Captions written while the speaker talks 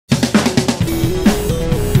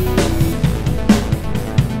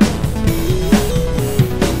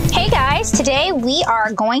today we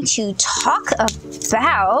are going to talk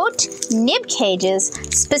about nib cages.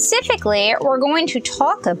 Specifically, we're going to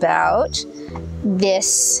talk about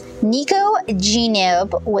this G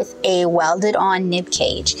Nib with a welded on nib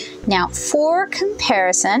cage. Now for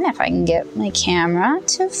comparison, if I can get my camera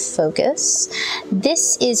to focus,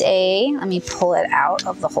 this is let me pull it out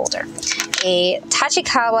of the holder, a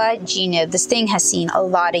Tachikawa G Nib. This thing has seen a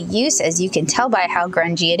lot of use, as you can tell by how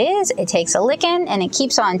grungy it is. It takes a licking and it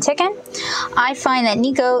keeps on ticking. I find that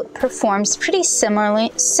Nico performs pretty similarly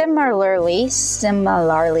to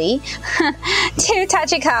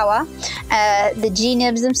Tachikawa. The G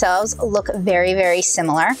Nibs themselves look very, very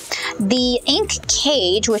similar. The ink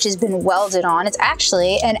cage, which has been welded on, it's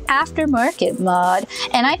actually an aftermarket mod,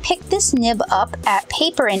 and I picked this nib up at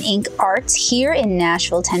Paper and Ink Arts here in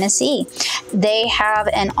Nashville, Tennessee. They have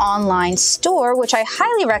an online store, which I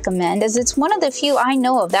highly recommend, as it's one of the few I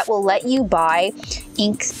know of that will let you buy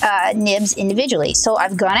ink nibs individually. So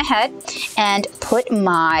I've gone ahead and put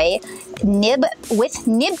my nib with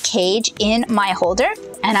nib cage in my holder,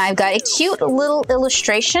 and I've got a cute little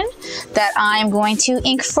illustration that I'm going to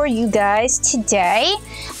ink for you guys today.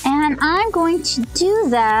 And I'm going to do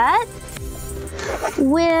that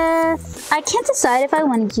with, I can't decide if I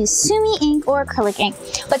want to use Sumi ink or acrylic ink,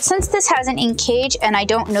 but since this has an ink cage and I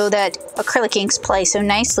don't know that acrylic inks play so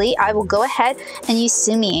nicely, I will go ahead and use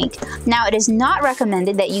Sumi ink. Now, it is not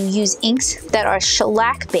recommended that you use inks that are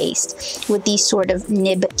shellac based with these sort of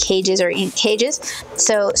nib cages or ink cages,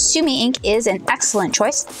 so Sumi ink is an excellent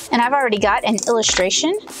choice, and I've already got an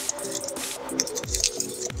illustration.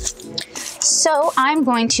 So I'm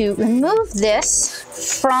going to remove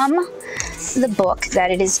this from the book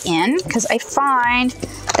that it is in, because I find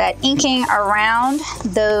that inking around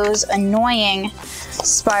those annoying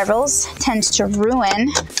spirals tends to ruin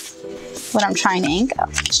what I'm trying to ink.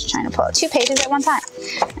 I'm just trying to pull out 2 pages at one time.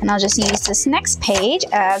 And I'll just use this next page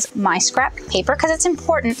as my scrap paper, because it's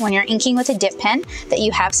important when you're inking with a dip pen that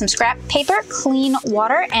you have some scrap paper, clean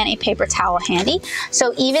water, and a paper towel handy.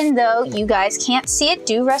 So even though you guys can't see it,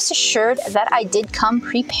 do rest assured that I did come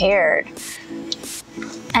prepared.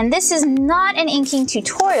 And this is not an inking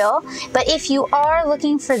tutorial, but if you are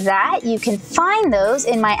looking for that, you can find those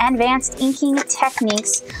in my Advanced Inking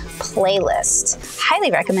Techniques playlist. Highly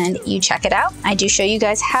recommend you check it out. I do show you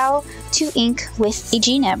guys how to ink with a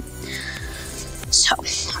G Nib. So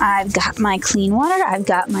I've got my clean water, I've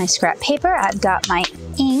got my scrap paper, I've got my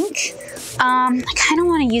ink. I kind of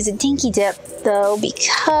want to use a dinky dip though,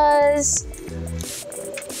 because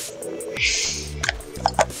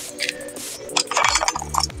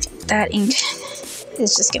that ink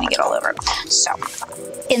is just gonna get all over. So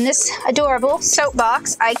in this adorable soap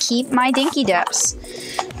box, I keep my dinky dips.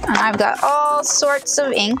 And I've got all sorts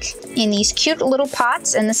of ink in these cute little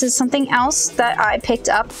pots, and this is something else that I picked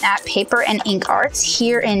up at Paper and Ink Arts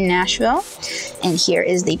here in Nashville. And here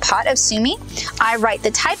is the pot of Sumi. I write the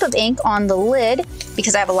type of ink on the lid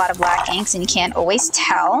because I have a lot of black inks and you can't always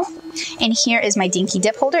tell. And here is my dinky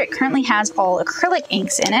dip holder. It currently has all acrylic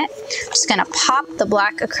inks in it. I'm just gonna pop the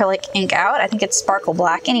black acrylic ink out. I think it's sparkle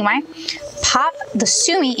black anyway. Pop the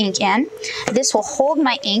Sumi ink in. This will hold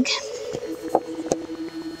my ink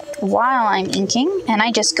while I'm inking, and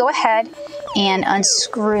I just go ahead and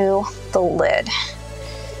unscrew the lid.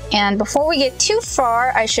 And before we get too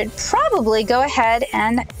far, I should probably go ahead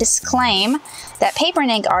and disclaim that Paper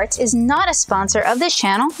and Ink Arts is not a sponsor of this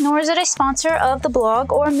channel, nor is it a sponsor of the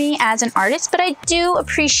blog or me as an artist, but I do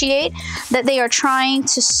appreciate that they are trying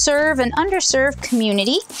to serve an underserved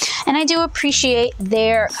community, and I do appreciate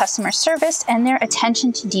their customer service and their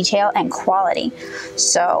attention to detail and quality.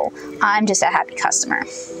 So I'm just a happy customer.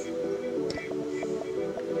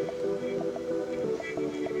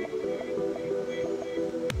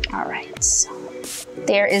 All right, so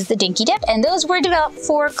there is the dinky dip, and those were developed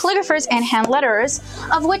for calligraphers and hand letterers,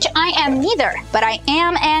 of which I am neither, but I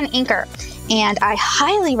am an inker. And I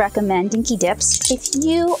highly recommend dinky dips if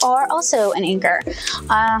you are also an inker.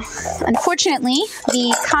 Unfortunately,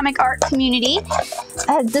 the comic art community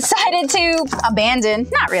decided to abandon,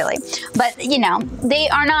 not really, but you know, they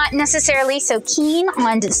are not necessarily so keen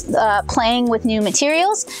on playing with new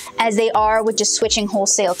materials as they are with just switching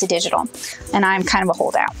wholesale to digital. And I'm kind of a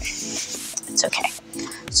holdout. It's okay.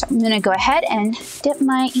 So I'm gonna go ahead and dip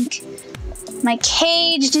my ink, my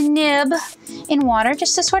caged nib in water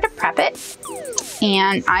just to sort of prep it.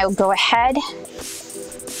 And I'll go ahead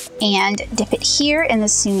and dip it here in the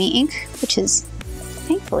Sumi ink, which has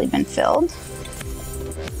thankfully been filled.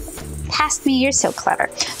 past me, you're so clever.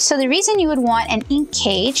 So the reason you would want an ink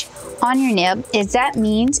cage on your nib is that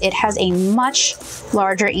means it has a much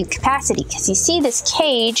larger ink capacity, because you see this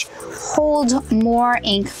cage holds more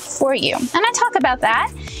ink for you. And I talk about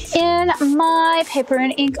that in my paper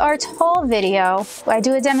and ink arts haul video. I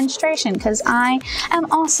do a demonstration because I am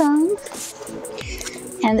awesome.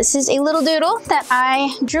 And this is a little doodle that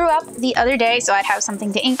I drew up the other day so I'd have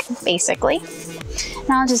something to ink, basically.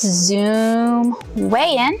 And I'll just zoom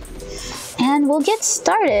way in and we'll get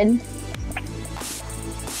started.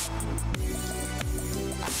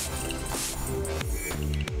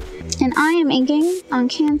 And I am inking on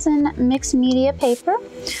Canson mixed media paper,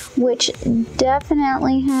 which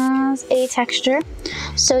definitely has a texture.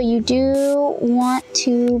 So you do want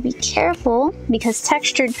to be careful because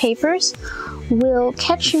textured papers will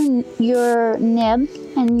catch your nib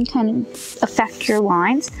and kind of affect your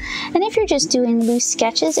lines. And if you're just doing loose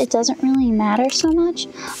sketches, it doesn't really matter so much.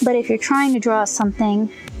 But if you're trying to draw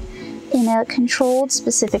something in a controlled,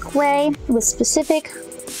 specific way with specific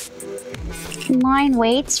line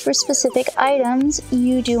weights for specific items,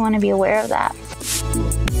 you do want to be aware of that.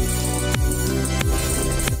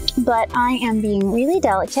 But I am being really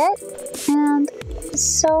delicate, and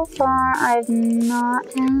so far I've not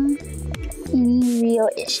had any real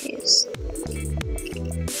issues.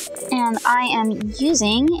 And I am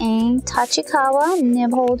using a Tachikawa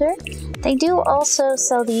nib holder. They do also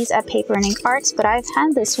sell these at Paper and Ink Arts, but I've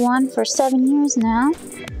had this one for 7 years now.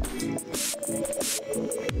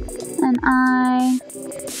 And I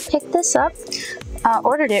picked this up,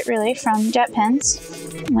 ordered it really from JetPens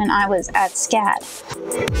when I was at SCAD.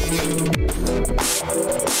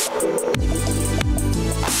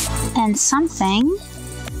 And something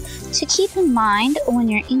to keep in mind when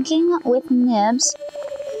you're inking with nibs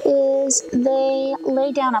is they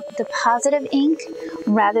lay down a deposit of ink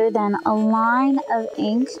rather than a line of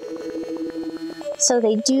ink. So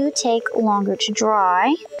they do take longer to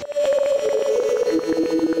dry.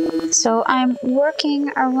 So I'm working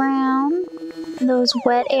around those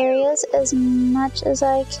wet areas as much as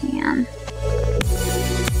I can.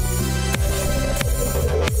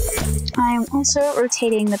 I'm also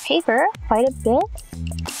rotating the paper quite a bit.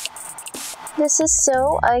 This is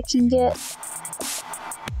so I can get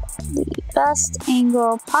the best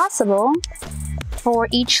angle possible for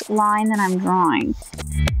each line that I'm drawing.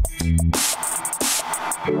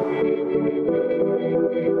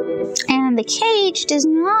 And the cage does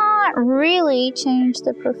not really change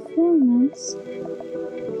the performance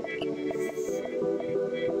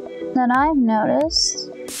that I've noticed,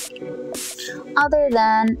 other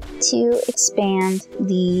than to expand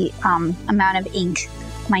the amount of ink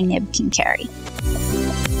my nib can carry.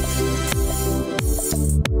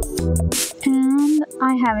 And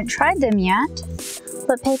I haven't tried them yet,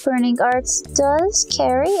 but Paper and Ink Arts does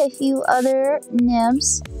carry a few other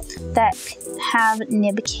nibs that have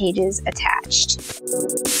nib cages attached.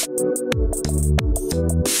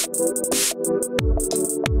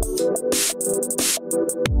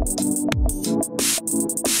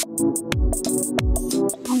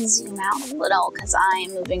 I'll zoom out a little because I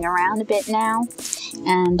am moving around a bit now,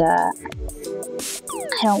 and I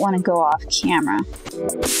don't want to go off camera.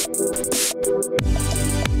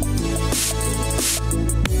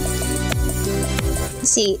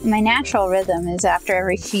 See, my natural rhythm is after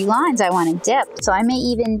every few lines I want to dip, so I may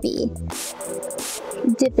even be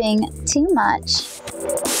dipping too much.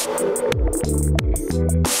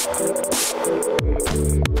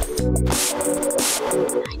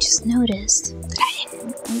 I just noticed that I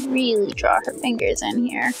didn't really draw her fingers in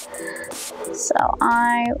here, so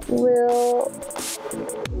I will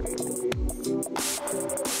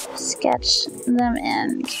sketch them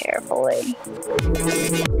in carefully.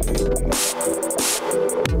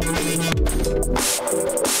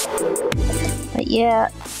 But yeah,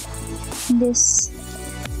 this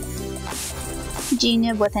G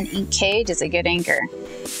Nib with an ink cage is a good inker.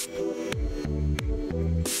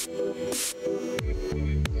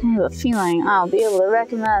 I have a feeling I'll be able to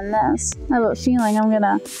recommend this. I have a feeling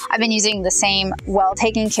I've been using the same well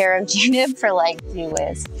taken care of G Nib for like,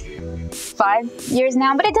 5 years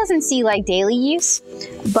now, but it doesn't see like daily use.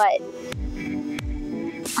 But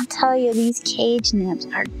I'll tell you, these cage nibs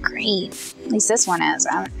are great. At least this one is.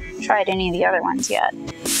 I haven't tried any of the other ones yet.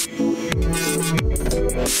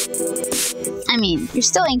 I mean, you're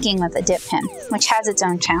still inking with a dip pen, which has its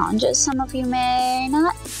own challenges. Some of you may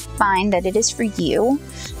not find that it is for you.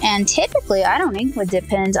 And typically, I don't ink with dip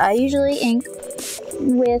pens. I usually ink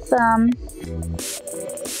with,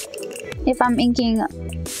 if I'm inking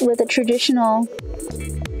with a traditional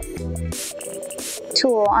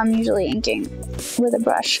tool, I'm usually inking with a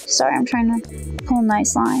brush. Sorry, I'm trying to pull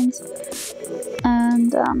nice lines.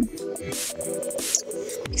 and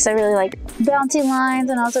because I really like bouncy lines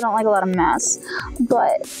and also don't like a lot of mess.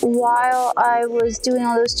 But while I was doing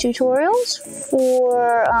all those tutorials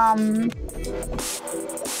for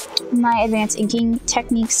my advanced inking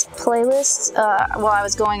techniques playlist, while I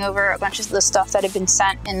was going over a bunch of the stuff that had been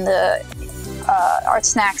sent in the Art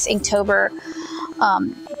Snacks Inktober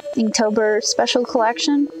special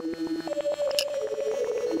collection,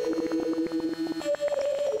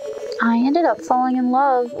 I ended up falling in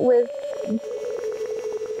love with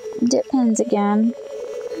dip pens again.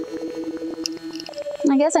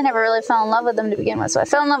 I guess I never really fell in love with them to begin with, so I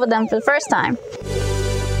fell in love with them for the first time.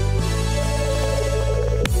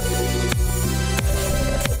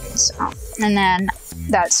 So, and then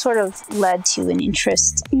that sort of led to an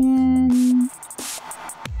interest in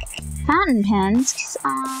fountain pens, because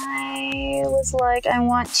I was like, I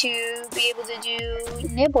want to be able to do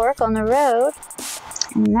nib work on the road,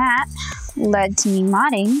 and that led to me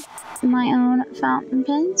modding my own fountain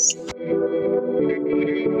pens.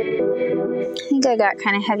 I think I got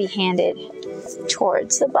kind of heavy-handed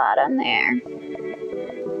towards the bottom there,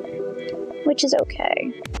 which is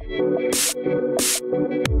okay.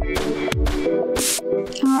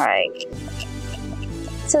 Alright,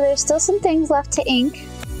 so there's still some things left to ink.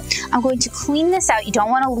 I'm going to clean this out. You don't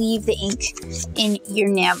want to leave the ink in your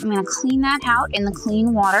nib. I'm going to clean that out in the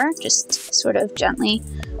clean water. Just sort of gently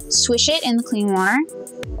swish it in the clean water.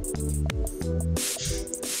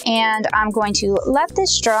 And I'm going to let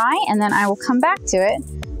this dry, and then I will come back to it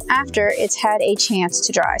after it's had a chance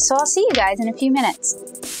to dry. So I'll see you guys in a few minutes.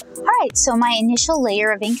 Alright, so my initial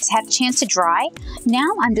layer of ink has had a chance to dry.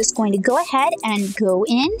 Now I'm just going to go ahead and go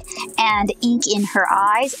in and ink in her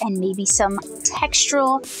eyes and maybe some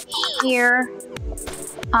textural hair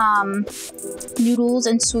noodles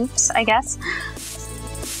and swoops, I guess.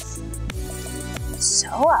 So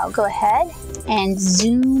I'll go ahead and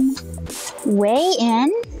zoom way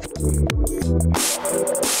in.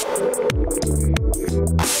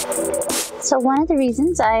 So one of the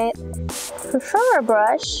reasons I prefer a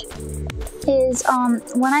brush is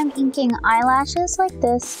when I'm inking eyelashes like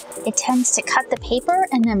this, it tends to cut the paper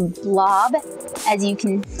and then blob, as you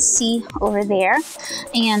can see over there.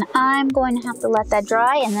 And I'm going to have to let that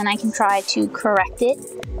dry, and then I can try to correct it.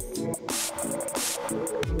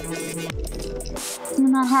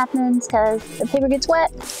 And that happens because the paper gets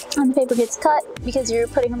wet and the paper gets cut because you're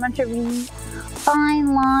putting a bunch of really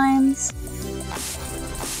fine lines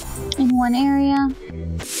in one area.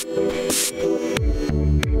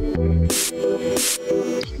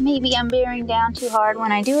 Maybe I'm bearing down too hard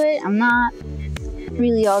when I do it. I'm not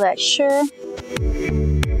really all that sure.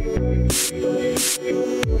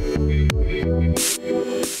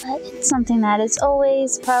 But it's something that is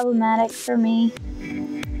always problematic for me.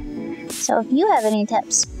 So if you have any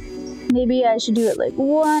tips, maybe I should do it like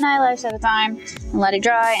one eyelash at a time and let it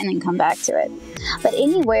dry and then come back to it. But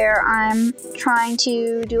anywhere I'm trying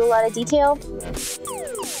to do a lot of detail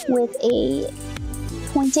with a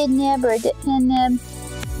pointed nib or a dip pen nib,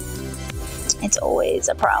 it's always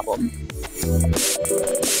a problem.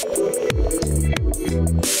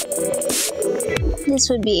 This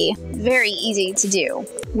would be very easy to do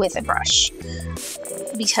with a brush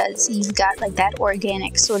because you've got like that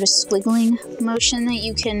organic sort of squiggling motion that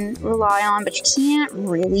you can rely on, but you can't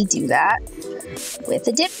really do that with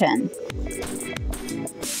a dip pen.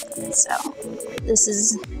 So this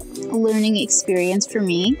is a learning experience for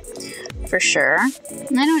me, for sure.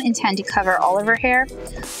 And I don't intend to cover all of her hair.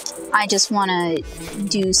 I just want to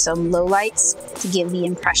do some lowlights to give the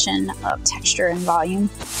impression of texture and volume.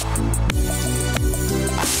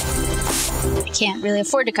 I can't really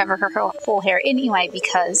afford to cover her whole hair anyway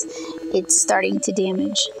because it's starting to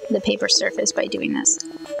damage the paper surface by doing this.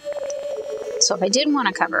 So if I did want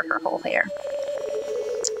to cover her whole hair,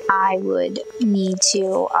 I would need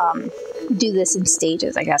to do this in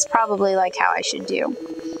stages, I guess. Probably like how I should do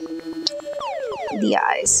the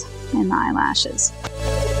eyes and the eyelashes.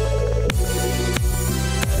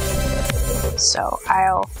 So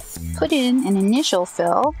I'll put in an initial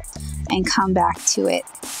fill and come back to it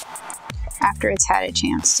after it's had a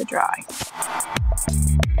chance to dry.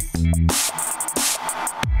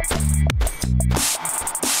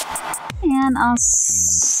 And I'll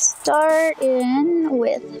start in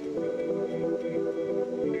with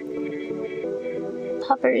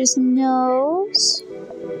Pupper's nose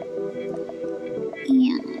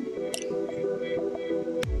and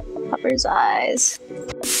Pupper's eyes.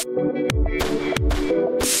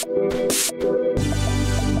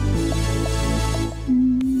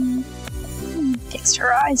 Fix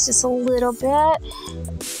her eyes just a little bit.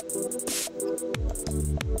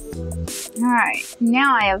 Alright,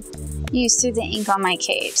 now I have use through the ink on my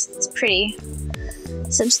caves. It's pretty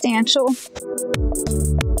substantial.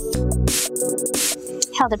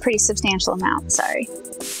 Held a pretty substantial amount, sorry.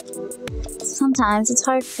 Sometimes it's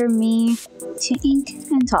hard for me to ink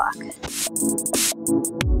and talk.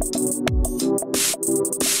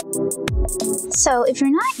 So if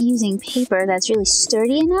you're not using paper that's really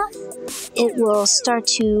sturdy enough, it will start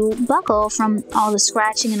to buckle from all the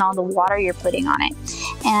scratching and all the water you're putting on it.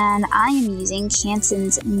 And I am using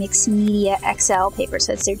Canson's Mixed Media XL paper,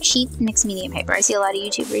 so it's their cheap mixed media paper. I see a lot of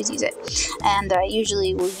YouTubers use it, and I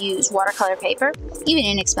usually will use watercolor paper. Even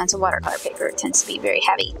inexpensive watercolor paper tends to be very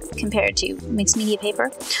heavy compared to mixed media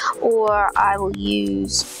paper, or I will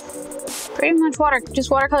use pretty much just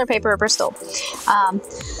watercolor paper or Bristol.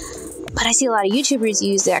 But I see a lot of YouTubers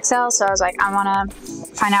use the XL, so I was like, I want to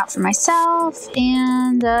find out for myself,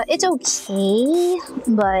 and it's okay,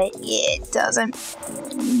 but it doesn't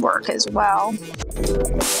work as well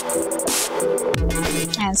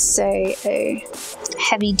as, say, a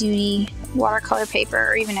heavy-duty watercolor paper,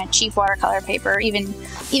 or even a cheap watercolor paper. Even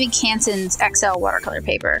Canson's XL watercolor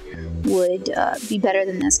paper would be better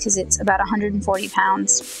than this, because it's about 140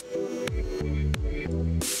 pounds,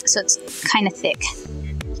 so it's kind of thick.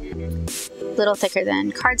 Little thicker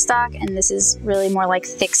than cardstock, and this is really more like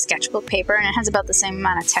thick sketchbook paper, and it has about the same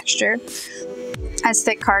amount of texture as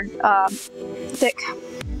thick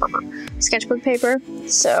sketchbook paper,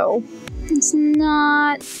 so it's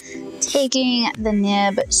not taking the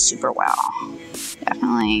nib super well.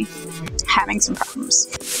 Definitely having some problems.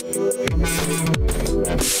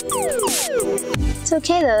 It's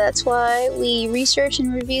okay though, that's why we research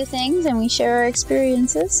and review things and we share our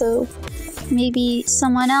experiences, so maybe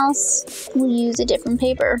someone else will use a different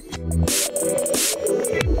paper.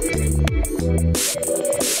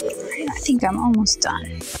 I think I'm almost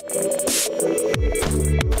done.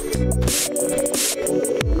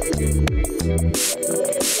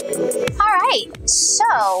 Alright,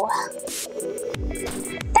 so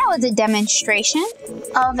that was a demonstration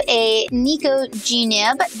of a Nico G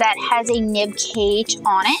Nib that has a nib cage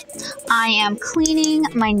on it. I am cleaning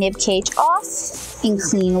my nib cage off in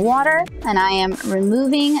clean water, and I am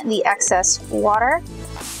removing the excess water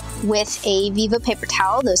with a Viva paper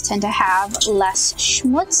towel. Those tend to have less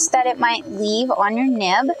schmutz that it might leave on your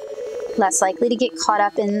nib, less likely to get caught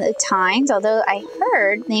up in the tines, although I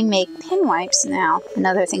heard they make pin wipes now,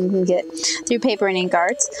 another thing you can get through paper and ink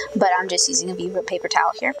arts, but I'm just using a Viva paper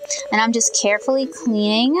towel here. And I'm just carefully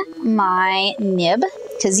cleaning my nib,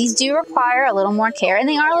 because these do require a little more care, and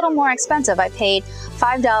they are a little more expensive. I paid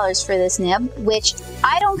 $5 for this nib, which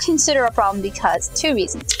I don't consider a problem because two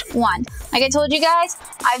reasons. One, like I told you guys,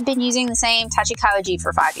 I've been using the same Tachikawa G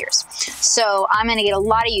for 5 years. So I'm gonna get a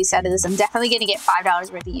lot of use out of this. I'm definitely gonna get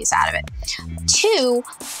 $5 worth of use out of it. Two,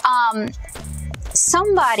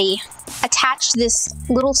 somebody attached this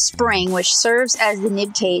little spring which serves as the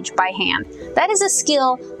nib cage by hand. That is a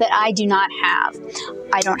skill that I do not have.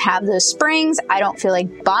 I don't have those springs. I don't feel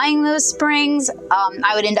like buying those springs.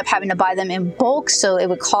 I would end up having to buy them in bulk, so it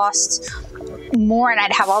would cost more, and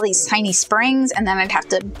I'd have all these tiny springs, and then I'd have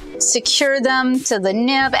to secure them to the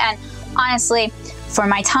nib. And honestly, for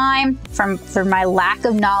my time, for my lack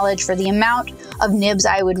of knowledge, for the amount of nibs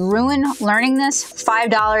I would ruin learning this,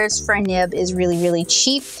 $5 for a nib is really, really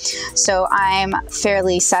cheap. So I'm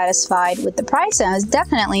fairly satisfied with the price, and I was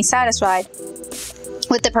definitely satisfied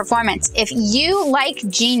with the performance. If you like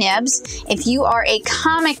G Nibs, if you are a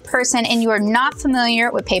comic person and you are not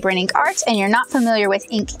familiar with paper and ink arts, and you're not familiar with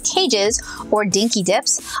ink cages or dinky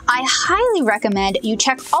dips, I highly recommend you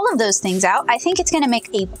check all of those things out. I think it's going to make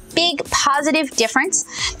a big positive difference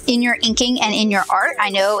in your inking and in your art. I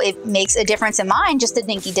know it makes a difference in mine. Just the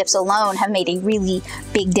dinky dips alone have made a really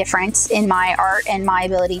big difference in my art and my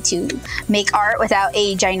ability to make art without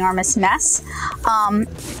a ginormous mess.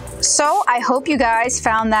 So I hope you guys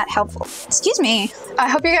found that helpful. Excuse me. I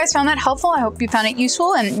hope you guys found that helpful. I hope you found it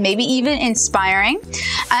useful and maybe even inspiring.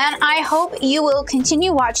 And I hope you will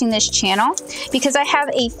continue watching this channel, because I have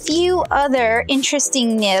a few other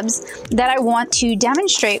interesting nibs that I want to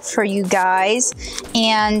demonstrate for you guys.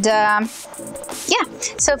 And yeah,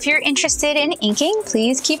 so if you're interested in inking,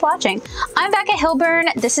 please keep watching. I'm back at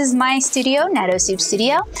Hilburn. This is my studio, Natto Soup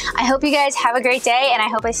Studio. I hope you guys have a great day, and I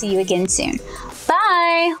hope I see you again soon.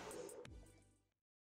 Bye.